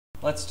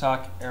let's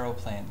talk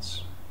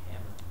aeroplanes.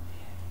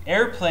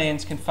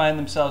 Airplanes can find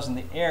themselves in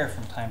the air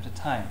from time to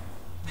time.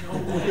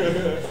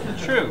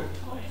 True.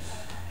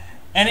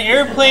 And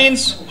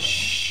airplanes,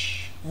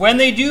 when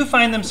they do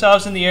find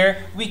themselves in the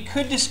air, we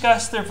could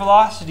discuss their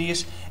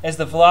velocities as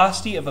the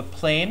velocity of a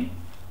plane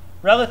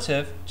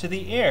relative to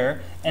the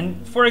air.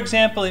 And for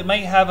example, it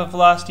might have a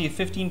velocity of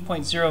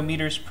 15.0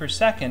 meters per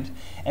second.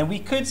 And we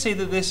could say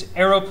that this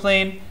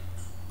aeroplane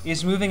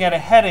is moving at a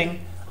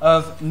heading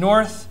of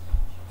north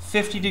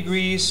 50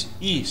 degrees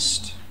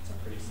east.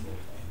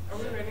 Are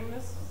we writing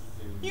this?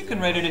 You can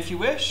write it if you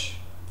wish.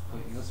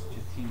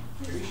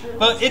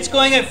 But it's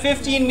going at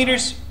 15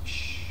 meters.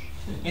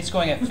 It's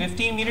going at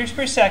 15 meters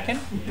per second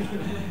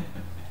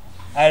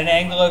at an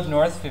angle of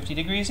north 50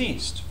 degrees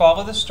east.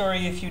 Follow the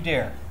story if you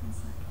dare.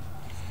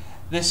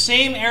 The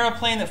same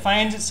aeroplane that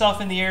finds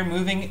itself in the air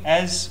moving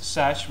as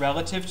such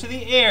relative to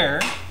the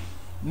air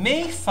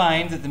may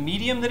find that the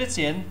medium that it's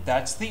in,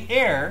 that's the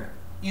air,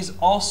 is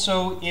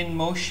also in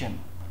motion.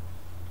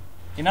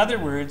 In other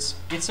words,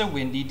 it's a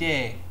windy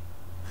day.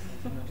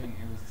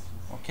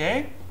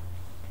 Okay?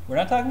 We're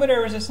not talking about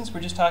air resistance,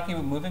 we're just talking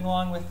about moving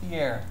along with the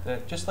air.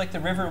 Just like the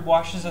river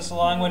washes us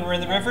along when we're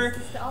in the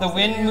river, the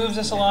wind moves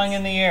us along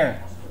in the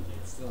air.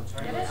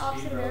 Get it?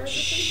 Opposite of air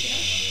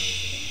resistance?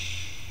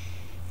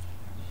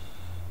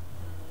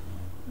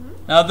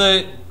 Now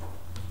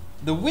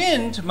the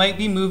wind might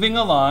be moving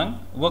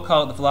along, we'll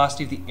call it the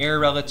velocity of the air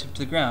relative to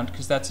the ground,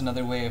 because that's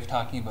another way of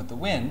talking about the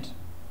wind.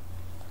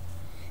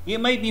 It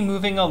might be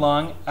moving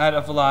along at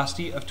a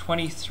velocity of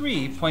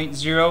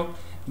 23.0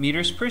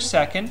 meters per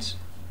second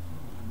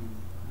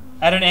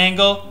at an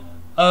angle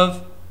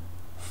of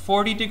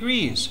 40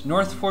 degrees,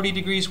 north 40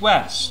 degrees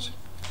west.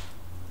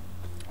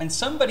 And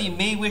somebody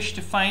may wish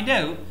to find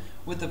out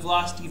what the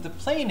velocity of the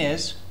plane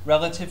is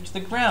relative to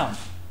the ground.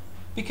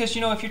 Because,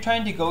 you know, if you're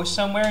trying to go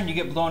somewhere and you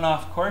get blown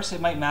off course, it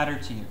might matter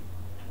to you.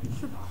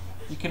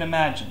 You can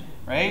imagine,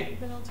 right?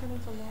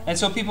 And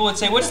so people would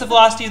say, what's the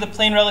velocity of the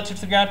plane relative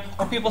to the ground?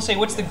 Or people say,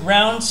 what's the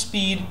ground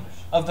speed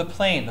of the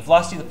plane? The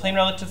velocity of the plane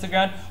relative to the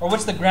ground? Or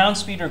what's the ground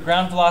speed or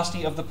ground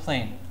velocity of the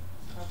plane?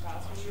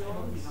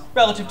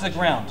 Relative to the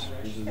ground.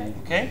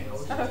 Okay?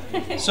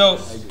 So,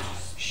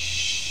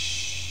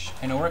 shh,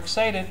 I know we're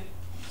excited.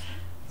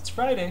 It's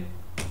Friday.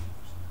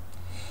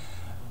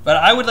 But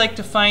I would like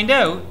to find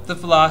out the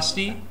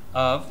velocity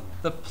of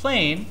the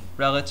plane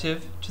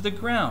relative to the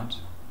ground.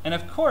 And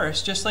of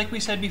course, just like we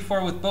said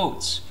before with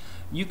boats,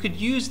 you could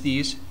use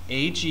these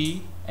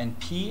AG and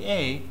PA.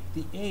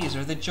 The A's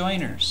are the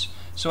joiners.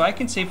 So I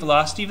can say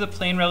velocity of the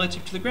plane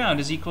relative to the ground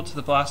is equal to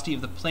the velocity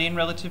of the plane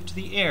relative to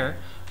the air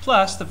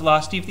plus the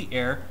velocity of the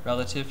air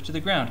relative to the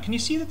ground. Can you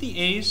see that the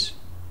A's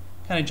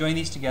kind of join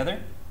these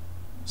together?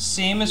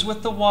 Same as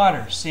with the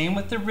water, same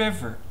with the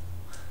river.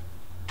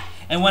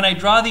 And when I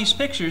draw these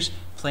pictures,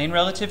 plane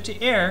relative to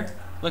air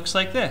looks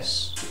like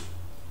this.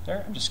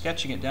 There, I'm just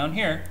sketching it down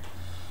here.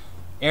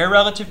 Air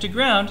relative to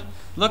ground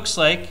looks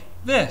like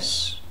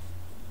this.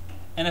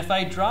 And if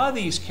I draw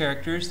these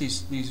characters,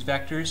 these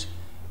vectors,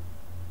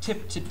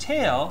 tip to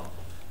tail,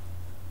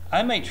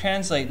 I might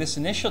translate this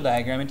initial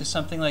diagram into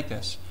something like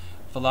this.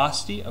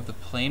 Velocity of the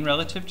plane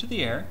relative to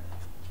the air,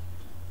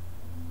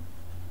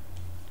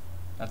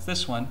 that's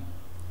this one,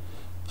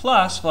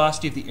 plus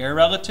velocity of the air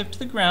relative to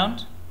the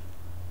ground.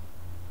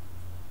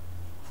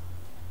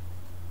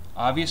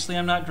 Obviously,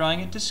 I'm not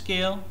drawing it to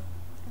scale.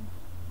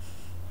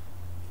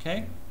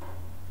 Okay?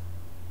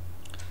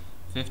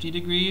 50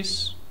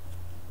 degrees,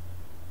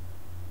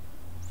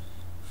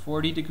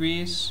 40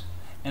 degrees.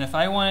 And if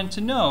I wanted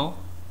to know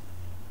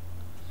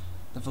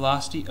the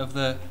velocity of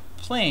the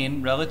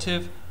plane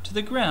relative to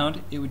the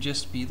ground, it would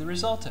just be the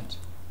resultant.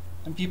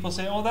 And people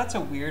say, oh, that's a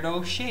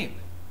weirdo shape.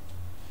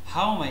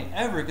 How am I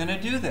ever going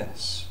to do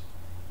this?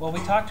 Well, we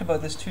talked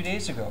about this 2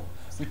 days ago.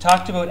 We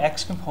talked about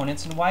x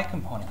components and y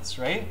components,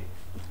 right?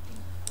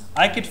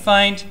 I could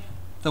find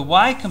the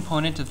y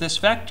component of this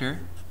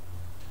vector,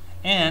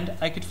 and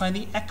I could find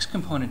the x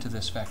component of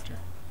this vector.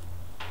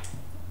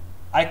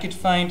 I could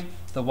find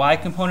the y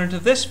component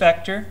of this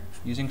vector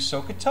using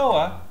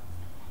SOHCAHTOA,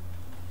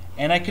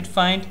 and I could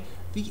find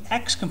the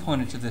x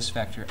component of this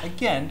vector,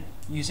 again,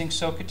 using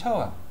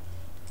SOHCAHTOA.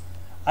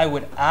 I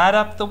would add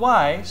up the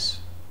y's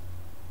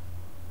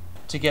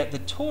to get the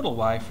total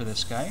y for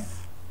this guy,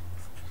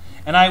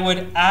 and I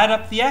would add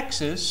up the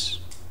x's,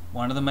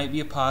 one of them might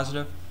be a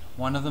positive,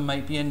 one of them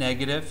might be a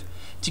negative,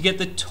 to get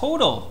the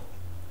total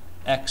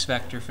x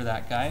vector for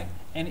that guy.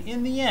 And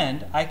in the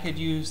end, I could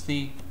use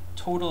the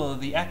total of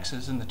the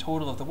x's and the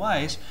total of the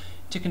y's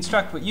to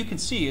construct what you can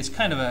see is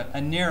kind of a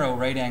narrow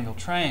right-angled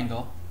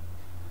triangle.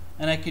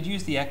 And I could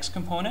use the x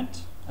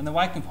component and the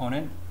y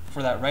component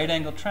for that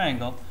right-angled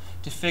triangle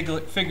to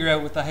figure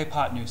out what the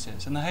hypotenuse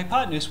is. And the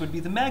hypotenuse would be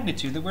the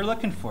magnitude that we're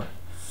looking for,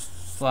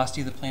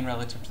 velocity of the plane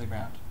relative to the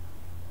ground.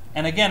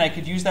 And again, I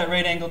could use that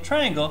right-angled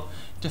triangle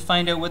to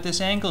find out what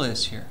this angle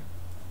is here.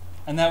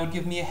 And that would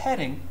give me a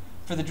heading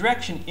for the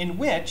direction in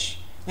which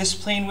this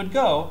plane would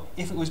go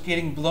if it was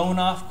getting blown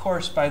off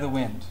course by the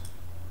wind.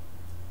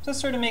 Does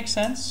that sort of make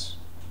sense?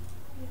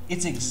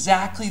 It's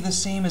exactly the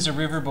same as a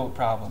riverboat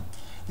problem.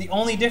 The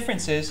only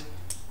difference is,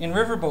 in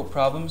riverboat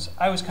problems,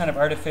 I was kind of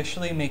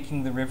artificially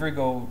making the river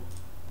go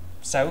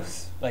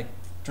south, like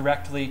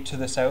directly to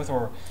the south,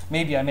 or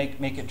maybe I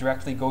make it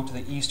directly go to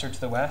the east or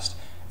to the west.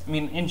 I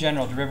mean, in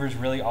general, do rivers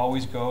really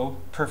always go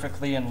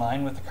perfectly in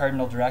line with the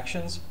cardinal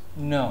directions?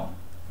 No.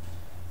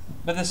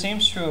 But the same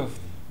is true of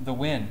the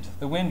wind.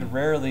 The wind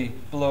rarely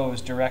blows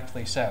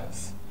directly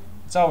south.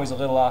 It's always a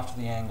little off to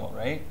the angle,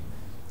 right?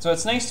 So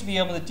it's nice to be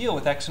able to deal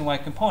with x and y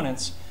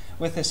components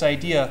with this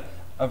idea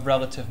of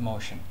relative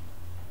motion.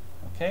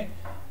 Okay?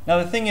 Now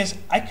the thing is,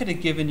 I could have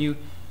given you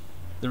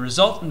the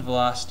resultant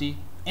velocity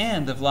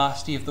and the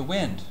velocity of the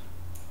wind.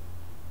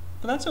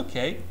 But that's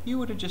okay. You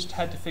would have just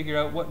had to figure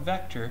out what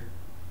vector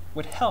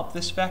would help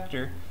this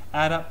vector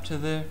add up to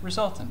the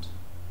resultant.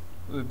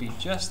 It would be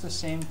just the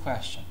same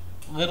question.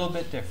 A little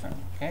bit different,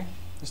 okay?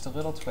 Just a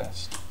little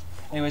twist.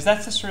 Anyways,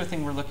 that's the sort of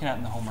thing we're looking at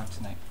in the homework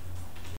tonight.